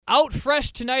Out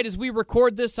fresh tonight as we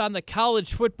record this on the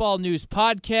College Football News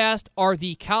Podcast are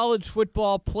the college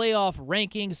football playoff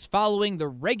rankings following the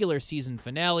regular season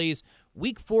finales.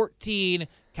 Week 14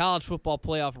 college football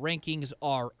playoff rankings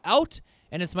are out,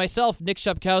 and it's myself, Nick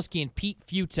Shepkowski, and Pete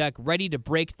Futek ready to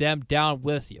break them down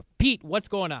with you. Pete, what's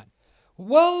going on?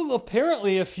 Well,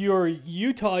 apparently, if you're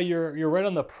Utah, you're right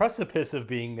on the precipice of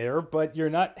being there, but you're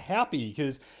not happy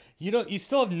because you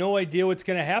still have no idea what's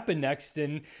going to happen next,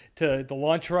 and to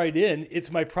launch right in,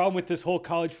 it's my problem with this whole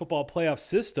college football playoff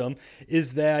system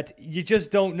is that you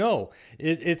just don't know.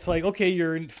 It's like, okay,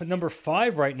 you're in number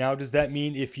 5 right now. Does that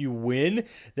mean if you win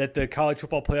that the college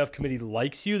football playoff committee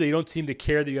likes you? They don't seem to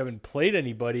care that you haven't played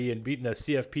anybody and beaten a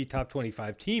CFP top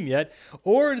 25 team yet.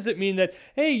 Or does it mean that,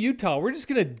 hey, Utah, we're just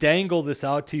going to dangle this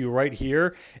out to you right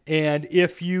here, and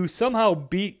if you somehow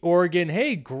beat Oregon,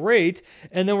 hey, great,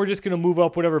 and then we're just going to move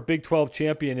up whatever Big 12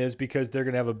 champion is because they're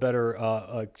going to have a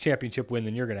better championship win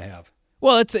than you're going to have.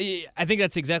 Well, I think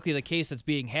that's exactly the case that's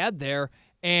being had there,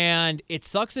 and it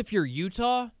sucks if you're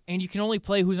Utah and you can only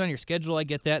play who's on your schedule. I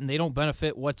get that, and they don't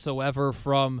benefit whatsoever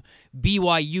from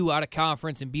BYU out of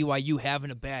conference and BYU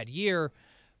having a bad year,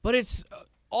 but it's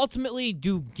ultimately,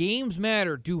 do games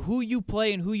matter? Do who you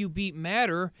play and who you beat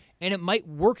matter? And it might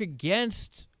work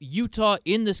against Utah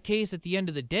in this case at the end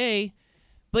of the day,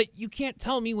 but you can't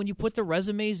tell me when you put the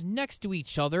resumes next to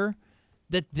each other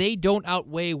that they don't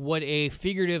outweigh what a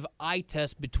figurative eye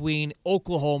test between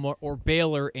Oklahoma or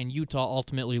Baylor and Utah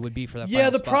ultimately would be for that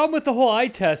final spot. Problem with the whole eye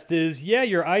test is,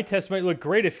 your eye test might look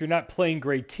great if you're not playing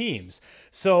great teams.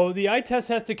 So the eye test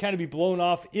has to kind of be blown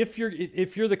off. If you're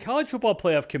the college football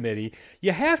playoff committee,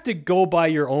 you have to go by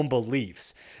your own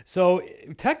beliefs. So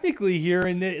technically here,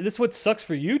 and this is what sucks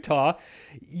for Utah,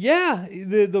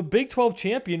 the Big 12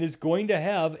 champion is going to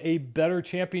have a better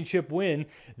championship win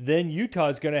than Utah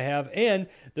is going to have, and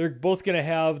they're both going to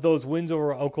have those wins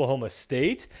over Oklahoma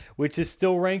State, which is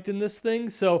still ranked in this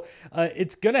thing. So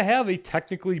it's going to have a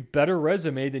technically better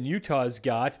resume than Utah's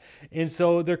got. And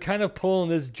so they're kind of pulling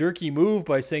this jerky move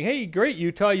by saying, hey, great,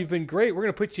 Utah, you've been great. We're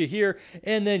going to put you here.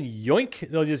 And then yoink,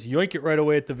 they'll just yoink it right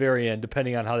away at the very end,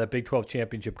 depending on how that Big 12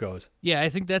 championship goes. Yeah, I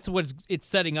think that's what it's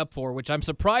setting up for, which I'm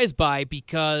surprised by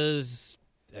because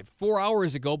 4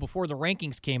 hours ago, before the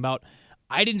rankings came out,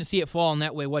 I didn't see it falling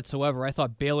that way whatsoever. I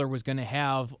thought Baylor was going to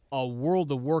have a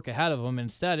world of work ahead of them.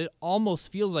 Instead, it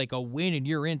almost feels like a win and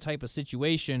you're in type of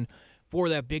situation for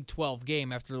that Big 12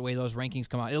 game after the way those rankings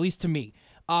come out, at least to me.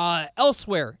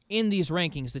 Elsewhere in these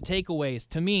rankings, the takeaways,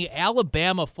 to me,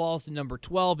 Alabama falls to number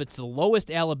 12. It's the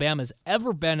lowest Alabama's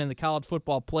ever been in the college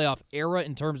football playoff era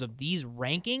in terms of these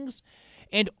rankings.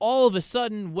 And all of a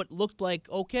sudden, what looked like,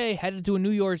 okay, headed to a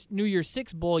New Year's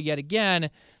Six bowl yet again,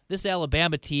 this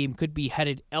Alabama team could be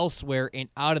headed elsewhere and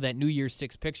out of that New Year's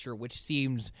Six picture, which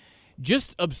seems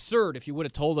just absurd if you would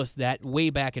have told us that way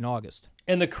back in August.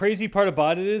 And the crazy part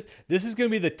about it is this is going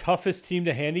to be the toughest team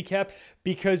to handicap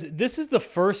because this is the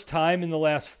first time in the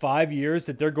last 5 years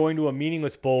that they're going to a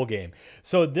meaningless bowl game.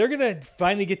 So they're going to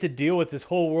finally get to deal with this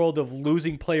whole world of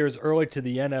losing players early to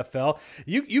the NFL.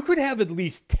 You could have at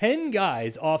least 10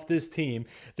 guys off this team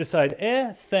decide,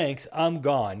 thanks, I'm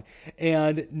gone,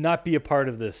 and not be a part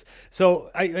of this. So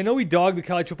I know we dog the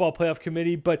College Football Playoff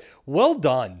Committee, but well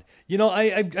done.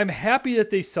 I'm happy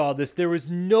that they saw this. There was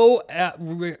no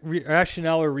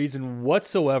rationale or reason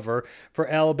whatsoever for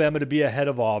Alabama to be ahead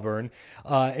of Auburn,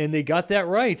 and they got that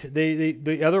right.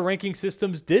 The other ranking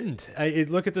systems didn't.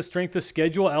 Look at the strength of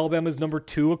schedule. Alabama's number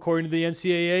 2 according to the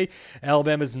NCAA.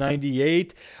 Alabama's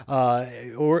 98.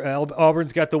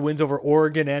 Auburn's got the wins over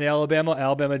Oregon and Alabama.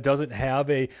 Alabama doesn't have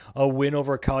a win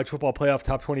over a college football playoff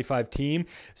top 25 team.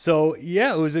 So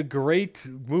it was a great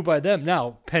move by them.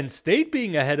 Now Penn State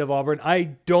being ahead of Auburn,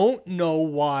 I don't know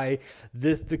why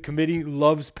the committee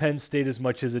loves Penn State as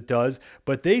much as it does,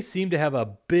 but they seem to have a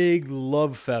big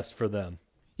love fest for them.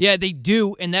 Yeah, they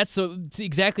do, and that's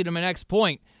exactly to my next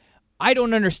point. I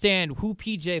don't understand who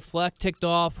PJ Fleck ticked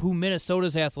off, who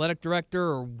Minnesota's athletic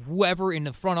director or whoever in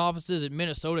the front offices at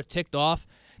Minnesota ticked off,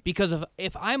 because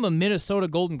if I'm a Minnesota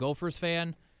Golden Gophers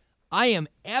fan, I am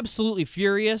absolutely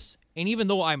furious, and even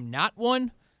though I'm not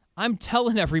one, I'm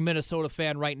telling every Minnesota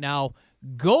fan right now,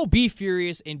 go be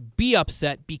furious and be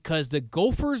upset because the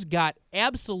Gophers got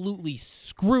absolutely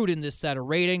screwed in this set of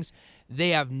ratings. They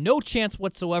have no chance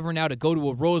whatsoever now to go to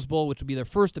a Rose Bowl, which would be their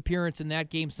first appearance in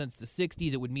that game since the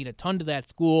 60s. It would mean a ton to that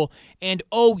school. And,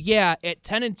 at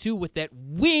 10-2 with that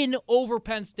win over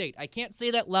Penn State. I can't say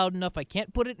that loud enough. I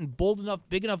can't put it in bold enough,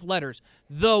 big enough letters.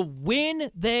 The win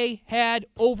they had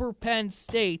over Penn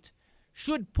State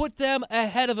should put them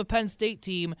ahead of a Penn State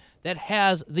team that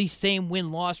has the same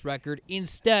win-loss record.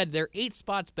 Instead, they're 8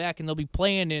 spots back, and they'll be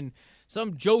playing in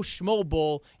some Joe Schmo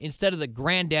bowl instead of the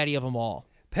granddaddy of them all.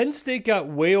 Penn State got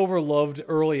way overloved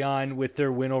early on with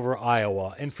their win over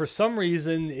Iowa, and for some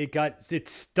reason it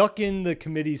stuck in the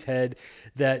committee's head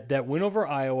that win over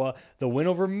Iowa, the win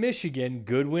over Michigan,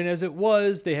 good win as it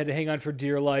was, they had to hang on for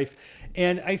dear life,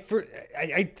 and I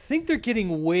think they're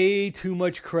getting way too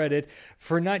much credit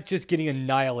for not just getting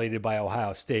annihilated by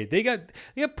Ohio State. They got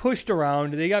pushed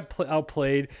around, they got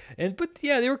outplayed, but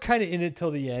they were kind of in it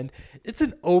till the end. It's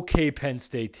an okay Penn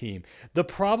State team. The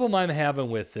problem I'm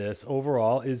having with this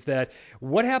overall is that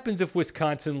what happens if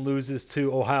Wisconsin loses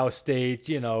to Ohio State,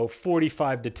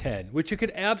 45-10, which you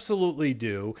could absolutely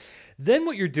do. Then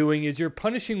what you're doing is you're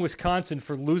punishing Wisconsin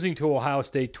for losing to Ohio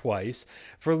State twice,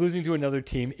 for losing to another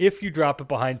team if you drop it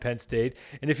behind Penn State.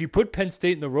 And if you put Penn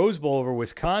State in the Rose Bowl over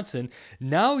Wisconsin,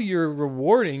 now you're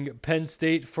rewarding Penn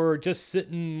State for just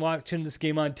sitting watching this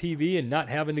game on TV and not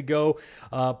having to go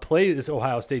play this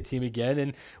Ohio State team again.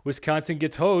 And Wisconsin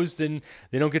gets hosed and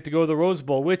they don't get to go to the Rose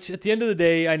Bowl, which at the end of the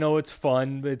day, I know it's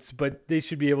fun, but they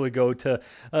should be able to go to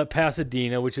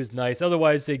Pasadena, which is nice.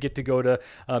 Otherwise, they get to go to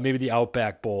maybe the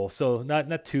Outback Bowl. So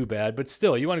not too bad, but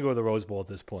still, you want to go to the Rose Bowl at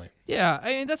this point. Yeah,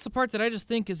 I mean, that's the part that I just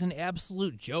think is an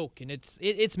absolute joke, and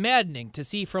it's maddening to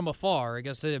see from afar. I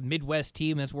guess a Midwest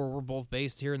team, that's where we're both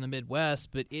based here in the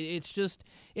Midwest, but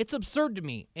it's absurd to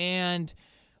me. And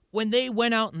when they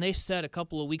went out and they said a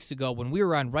couple of weeks ago when we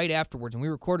were on right afterwards and we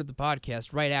recorded the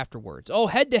podcast right afterwards,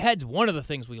 head-to-head's one of the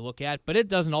things we look at, but it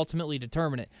doesn't ultimately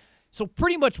determine it. So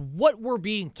pretty much what we're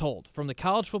being told from the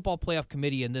College Football Playoff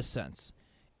Committee in this sense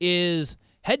is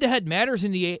head-to-head matters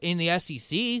in the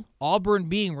SEC. Auburn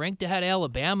being ranked ahead of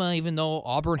Alabama, even though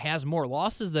Auburn has more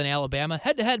losses than Alabama,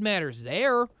 head-to-head matters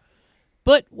there.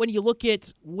 But when you look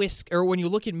at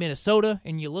Minnesota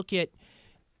and you look at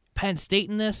Penn State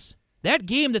in this, that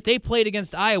game that they played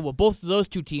against Iowa, both of those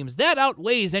two teams, that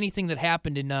outweighs anything that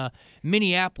happened in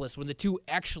Minneapolis when the two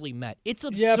actually met. It's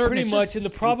absurd. Yeah, pretty much. And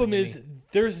the problem is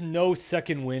there's no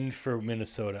second win for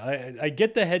Minnesota. I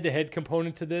get the head-to-head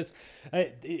component to this.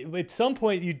 At some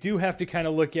point, you do have to kind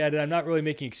of look at it. I'm not really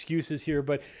making excuses here,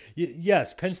 but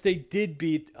yes, Penn State did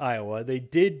beat Iowa. They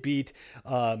did beat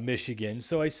Michigan.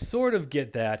 So I sort of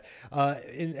get that.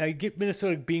 And I get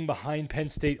Minnesota being behind Penn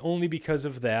State only because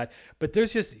of that. But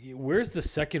where's the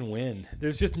second win?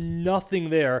 There's just nothing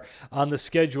there on the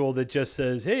schedule that just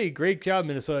says, hey, great job,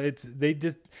 Minnesota.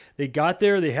 They got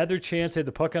there, they had their chance, they had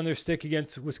the puck on their stick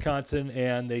against Wisconsin,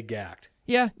 and they gacked.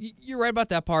 Yeah, you're right about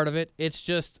that part of it. It's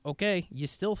just, okay, you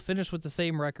still finish with the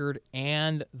same record,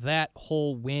 and that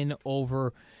whole win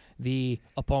over the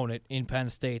opponent in Penn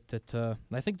State that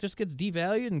I think just gets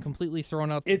devalued and completely thrown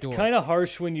out the door. It's kind of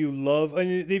harsh when you love.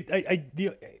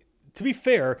 To be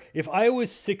fair, if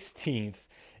Iowa's 16th,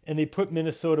 and they put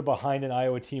Minnesota behind an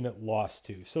Iowa team it lost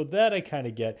to. So that I kind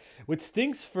of get. What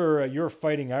stinks for your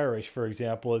Fighting Irish, for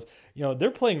example, is they're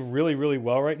playing really, really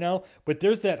well right now, but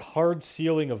there's that hard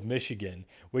ceiling of Michigan,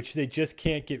 which they just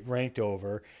can't get ranked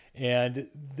over, and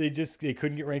they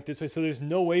couldn't get ranked this way. So there's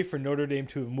no way for Notre Dame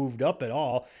to have moved up at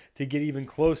all to get even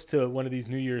close to one of these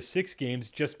New Year's Six games,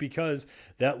 just because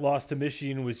that loss to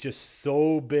Michigan was just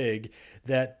so big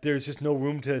that there's just no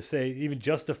room to say, even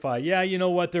justify, yeah, you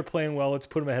know what, they're playing well, let's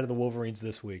put them ahead of the Wolverines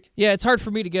this week. Yeah, it's hard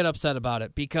for me to get upset about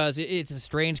it because it's a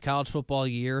strange college football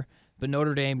year. But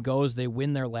Notre Dame goes, they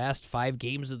win their last 5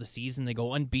 games of the season. They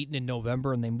go unbeaten in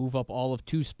November, and they move up all of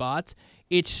 2 spots.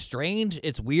 It's strange.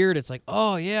 It's weird. It's like,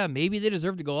 oh, yeah, maybe they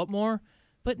deserve to go up more.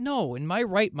 But no, in my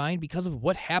right mind, because of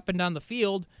what happened on the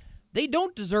field, they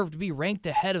don't deserve to be ranked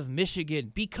ahead of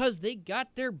Michigan because they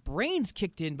got their brains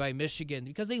kicked in by Michigan,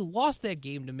 because they lost that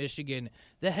game to Michigan.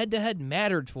 The head-to-head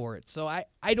mattered for it. So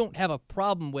I don't have a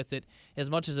problem with it as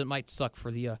much as it might suck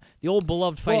for the old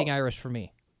beloved Fighting Irish for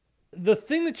me. The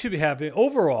thing that should be happening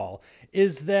overall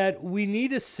is that we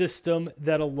need a system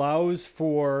that allows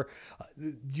for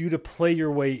you to play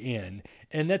your way in.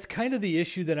 And that's kind of the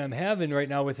issue that I'm having right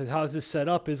now with how this set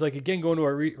up is, like, again, going to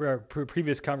our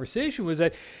previous conversation, was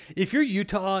that if you're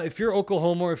Utah, if you're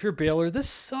Oklahoma, or if you're Baylor, this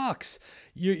sucks.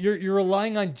 You're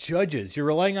relying on judges. You're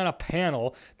relying on a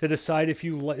panel to decide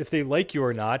if they like you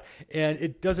or not. And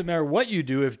it doesn't matter what you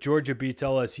do if Georgia beats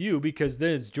LSU, because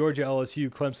then it's Georgia, LSU,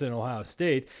 Clemson, and Ohio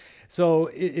State. So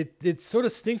it sort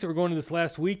of stinks that we're going to this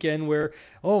last weekend where,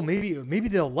 maybe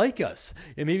they'll like us,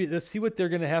 and maybe let's see what they're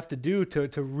going to have to do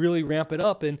to really ramp it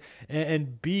up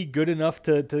and be good enough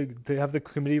to have the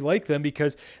committee like them,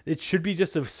 because it should be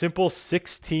just a simple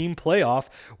 6-team playoff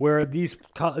where these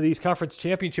conference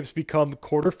championships become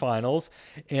quarterfinals,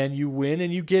 and you win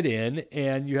and you get in,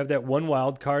 and you have that one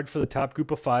wild card for the top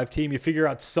group of 5 team. You figure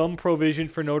out some provision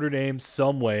for Notre Dame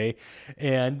some way,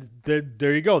 and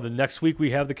there you go. The next week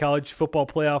we have the college college football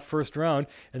playoff first round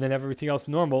and then everything else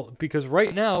normal. Because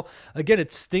right now, again,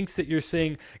 it stinks that you're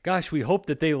saying, gosh, we hope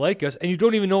that they like us, and you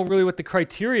don't even know really what the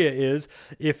criteria is.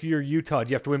 If you're Utah, do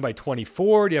you have to win by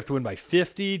 24? Do you have to win by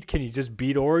 50? Can you just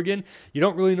beat Oregon? You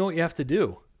don't really know what you have to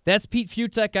do. That's Pete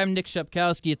Fiutak. I'm Nick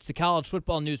Shepkowski. It's the College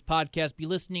Football News Podcast. Be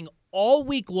listening all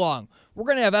week long. We're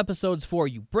going to have episodes for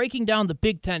you, breaking down the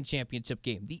Big Ten championship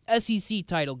game, the SEC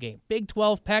title game, Big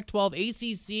 12,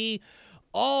 Pac-12, ACC,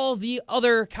 all the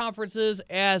other conferences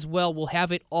as well. We'll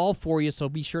have it all for you, so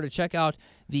be sure to check out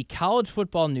the College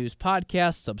Football News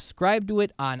Podcast. Subscribe to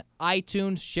it on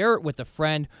iTunes. Share it with a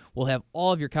friend. We'll have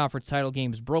all of your conference title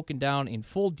games broken down in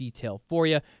full detail for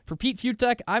you. For Pete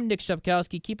Fiutak, I'm Nick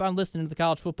Shepkowski. Keep on listening to the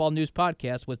College Football News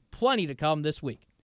Podcast with plenty to come this week.